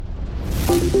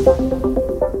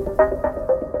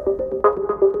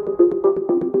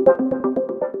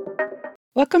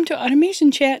Welcome to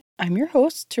Automation Chat. I'm your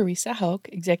host, Teresa Hauk,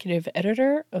 Executive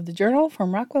Editor of the Journal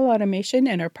from Rockwell Automation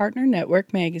and our partner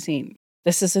Network Magazine.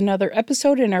 This is another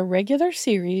episode in our regular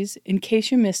series, In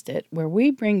Case You Missed It, where we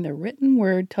bring the written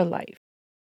word to life.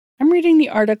 I'm reading the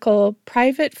article,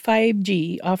 Private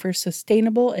 5G Offers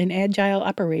Sustainable and Agile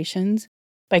Operations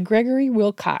by Gregory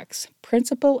Wilcox,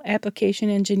 Principal Application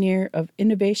Engineer of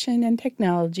Innovation and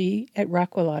Technology at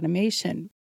Rockwell Automation.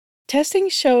 Testing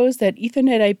shows that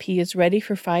Ethernet IP is ready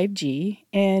for 5G,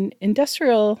 and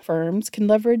industrial firms can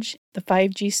leverage the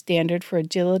 5G standard for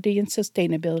agility and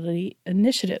sustainability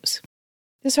initiatives.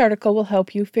 This article will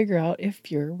help you figure out if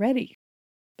you're ready.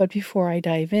 But before I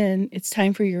dive in, it's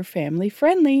time for your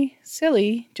family-friendly,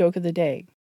 silly joke of the day.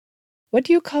 What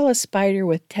do you call a spider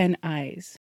with 10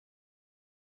 eyes?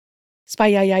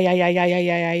 Spider.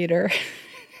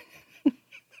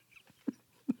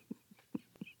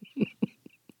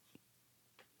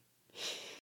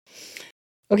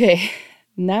 Okay,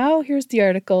 now here's the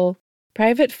article,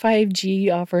 Private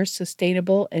 5G Offers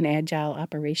Sustainable and Agile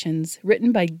Operations,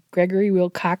 written by Gregory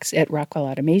Wilcox at Rockwell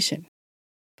Automation.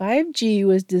 5G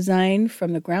was designed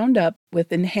from the ground up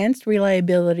with enhanced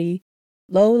reliability,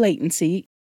 low latency,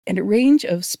 and a range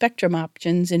of spectrum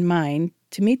options in mind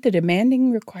to meet the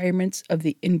demanding requirements of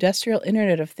the Industrial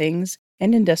Internet of Things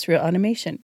and industrial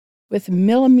automation. With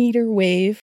millimeter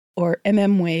wave, or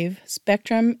MM-wave,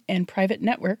 spectrum and private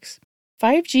networks,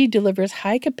 5G delivers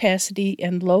high capacity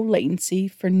and low latency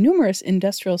for numerous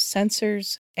industrial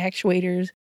sensors, actuators,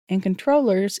 and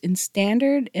controllers in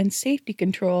standard and safety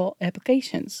control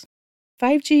applications.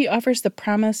 5G offers the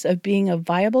promise of being a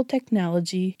viable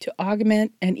technology to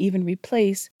augment and even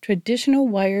replace traditional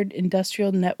wired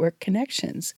industrial network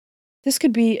connections. This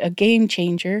could be a game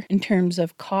changer in terms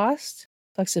of cost,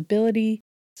 flexibility,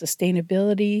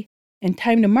 sustainability, and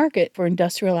time to market for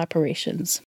industrial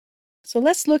operations. So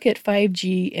let's look at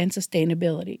 5G and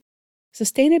sustainability.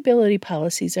 Sustainability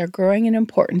policies are growing in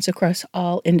importance across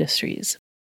all industries.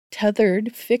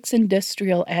 Tethered fixed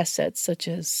industrial assets such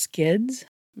as skids,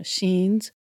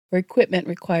 machines, or equipment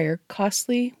require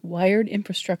costly wired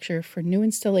infrastructure for new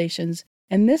installations,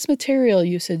 and this material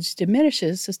usage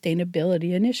diminishes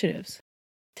sustainability initiatives.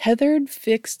 Tethered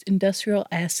fixed industrial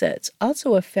assets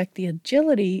also affect the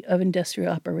agility of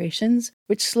industrial operations,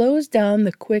 which slows down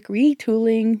the quick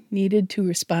retooling needed to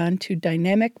respond to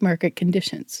dynamic market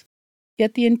conditions.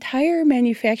 Yet the entire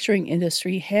manufacturing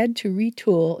industry had to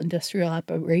retool industrial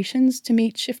operations to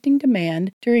meet shifting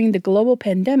demand during the global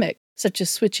pandemic, such as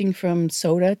switching from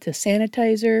soda to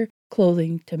sanitizer,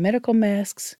 clothing to medical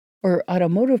masks, or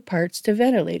automotive parts to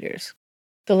ventilators.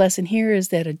 The lesson here is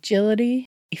that agility,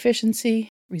 efficiency,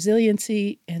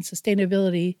 resiliency, and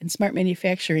sustainability in smart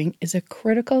manufacturing is a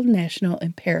critical national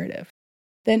imperative.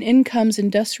 Then in comes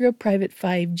Industrial Private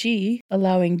 5G,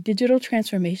 allowing digital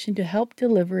transformation to help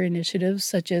deliver initiatives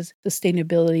such as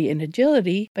sustainability and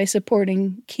agility by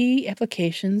supporting key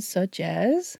applications such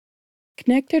as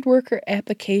connected worker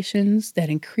applications that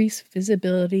increase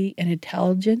visibility and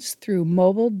intelligence through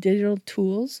mobile digital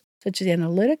tools such as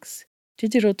analytics,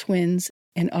 digital twins,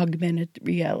 and augmented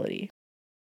reality.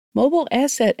 Mobile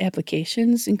asset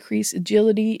applications increase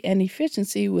agility and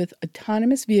efficiency with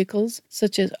autonomous vehicles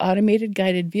such as automated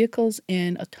guided vehicles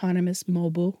and autonomous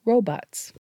mobile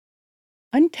robots.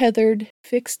 Untethered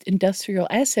fixed industrial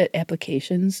asset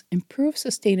applications improve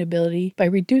sustainability by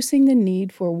reducing the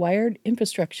need for wired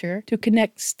infrastructure to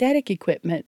connect static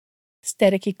equipment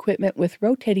with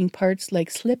rotating parts like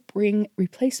slip ring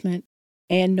replacement,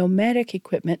 and nomadic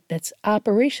equipment that's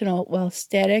operational while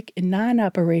static and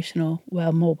non-operational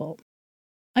while mobile.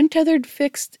 Untethered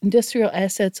fixed industrial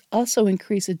assets also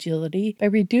increase agility by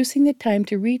reducing the time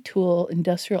to retool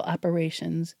industrial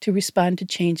operations to respond to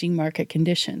changing market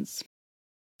conditions.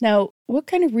 Now, what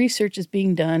kind of research is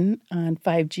being done on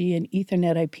 5G and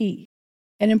Ethernet IP?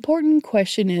 An important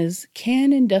question is,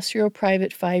 can industrial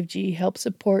private 5G help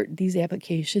support these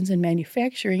applications in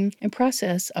manufacturing and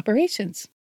process operations?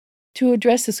 To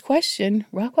address this question,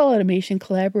 Rockwell Automation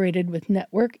collaborated with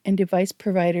network and device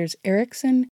providers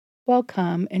Ericsson,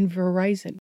 Qualcomm, and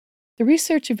Verizon. The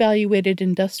research evaluated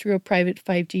industrial private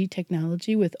 5G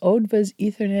technology with ODVA's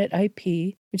Ethernet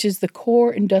IP, which is the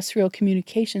core industrial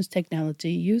communications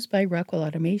technology used by Rockwell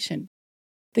Automation.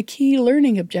 The key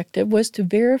learning objective was to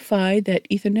verify that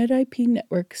Ethernet IP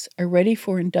networks are ready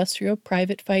for industrial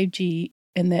private 5G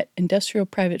and that industrial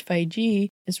private 5G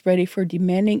is ready for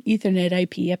demanding Ethernet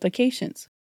IP applications.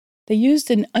 They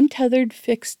used an untethered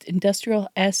fixed industrial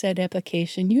asset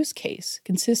application use case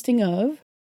consisting of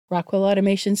Rockwell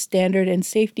Automation standard and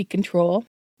safety control,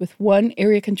 with 1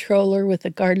 area controller with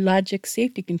a GuardLogic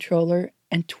safety controller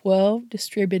and 12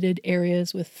 distributed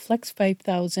areas with Flex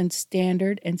 5000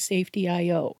 standard and safety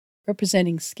I/O,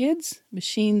 representing skids,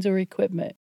 machines, or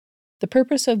equipment. The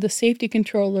purpose of the safety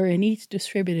controller in each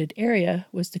distributed area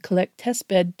was to collect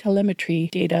testbed telemetry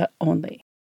data only.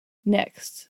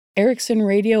 Next, Ericsson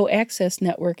Radio Access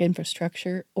Network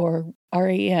Infrastructure, or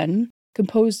RAN,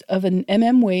 composed of an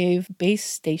mmWave base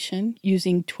station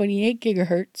using 28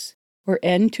 GHz, or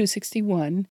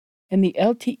N261, and the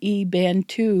LTE Band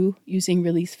 2 using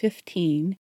Release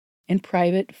 15, and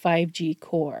private 5G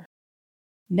core.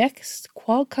 Next,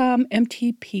 Qualcomm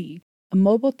MTP, a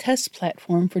mobile test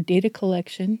platform for data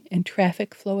collection and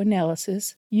traffic flow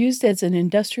analysis used as an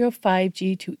industrial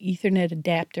 5G to Ethernet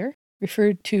adapter,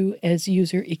 referred to as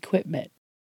user equipment.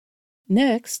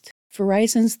 Next,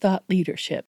 Verizon's thought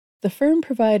leadership. The firm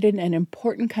provided an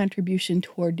important contribution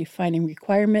toward defining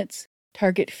requirements,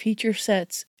 target feature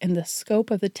sets, and the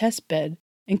scope of the testbed,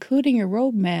 including a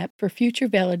roadmap for future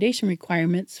validation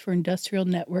requirements for industrial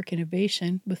network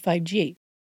innovation with 5G.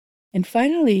 And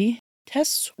finally,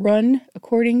 tests run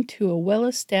according to a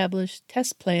well-established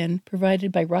test plan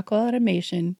provided by Rockwell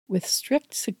Automation with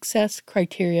strict success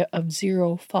criteria of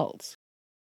 0 faults.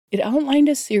 It outlined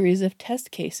a series of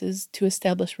test cases to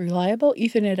establish reliable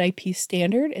Ethernet IP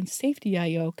standard and safety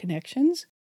I/O connections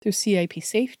through CIP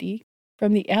safety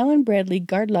from the Allen Bradley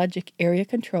GuardLogic area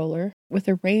controller with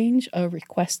a range of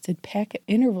requested packet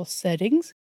interval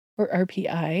settings, or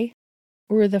RPI,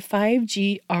 or the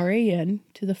 5G RAN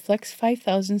to the Flex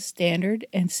 5000 standard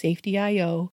and safety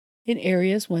I/O in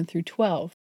areas 1 through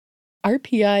 12.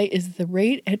 RPI is the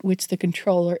rate at which the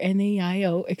controller and the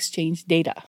I/O exchange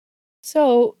data.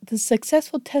 So, the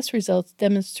successful test results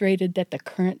demonstrated that the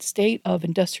current state of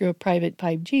industrial private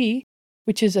 5G,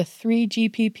 which is a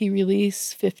 3GPP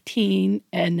Release 15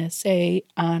 NSA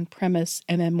on-premise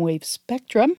mmWave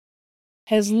spectrum,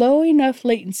 has low enough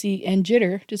latency and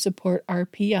jitter to support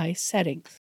RPI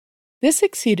settings. This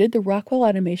exceeded the Rockwell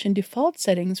Automation default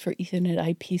settings for Ethernet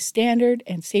IP standard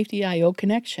and safety I/O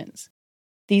connections.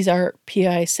 These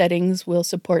RPI settings will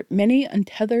support many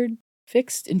untethered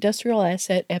fixed industrial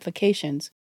asset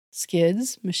applications,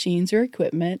 skids, machines, or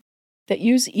equipment that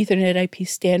use Ethernet IP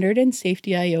standard and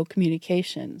safety I/O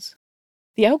communications.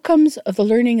 The outcomes of the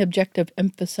learning objective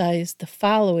emphasize the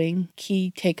following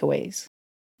key takeaways.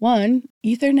 1.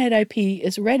 Ethernet IP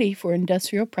is ready for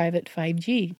industrial private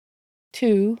 5G.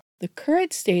 2. The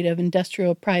current state of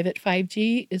industrial private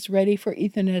 5G is ready for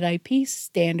Ethernet IP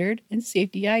standard and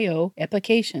safety I/O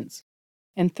applications.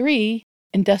 And 3.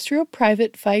 Industrial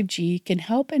private 5G can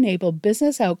help enable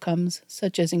business outcomes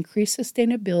such as increased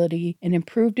sustainability and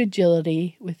improved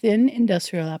agility within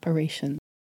industrial operations.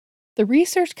 The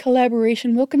research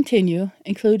collaboration will continue,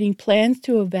 including plans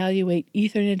to evaluate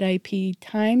Ethernet IP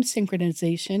time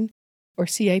synchronization, or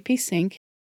CIP sync,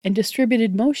 and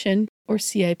distributed motion, or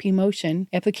CIP motion,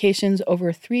 applications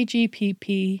over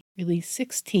 3GPP Release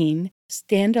 16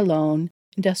 standalone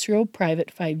industrial private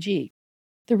 5G.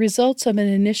 The results of an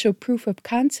initial proof of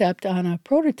concept on a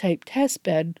prototype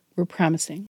testbed were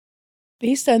promising.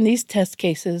 Based on these test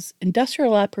cases,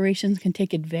 industrial operations can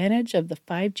take advantage of the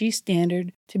 5G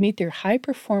standard to meet their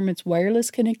high-performance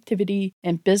wireless connectivity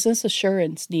and business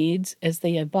assurance needs as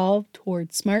they evolve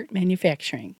toward smart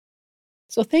manufacturing.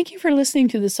 So thank you for listening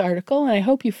to this article, and I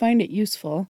hope you find it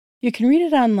useful. You can read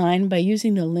it online by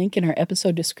using the link in our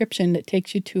episode description that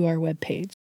takes you to our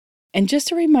webpage. And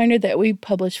just a reminder that we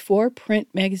publish 4 print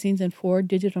magazines and 4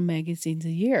 digital magazines a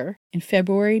year in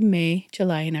February, May,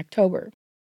 July, and October.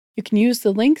 You can use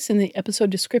the links in the episode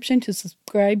description to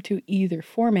subscribe to either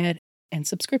format, and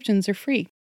subscriptions are free.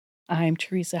 I'm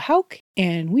Teresa Hauk,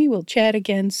 and we will chat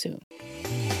again soon.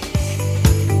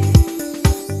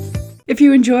 If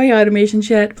you enjoy Automation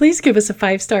Chat, please give us a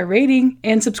 5-star rating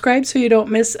and subscribe so you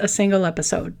don't miss a single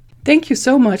episode. Thank you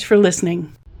so much for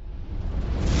listening.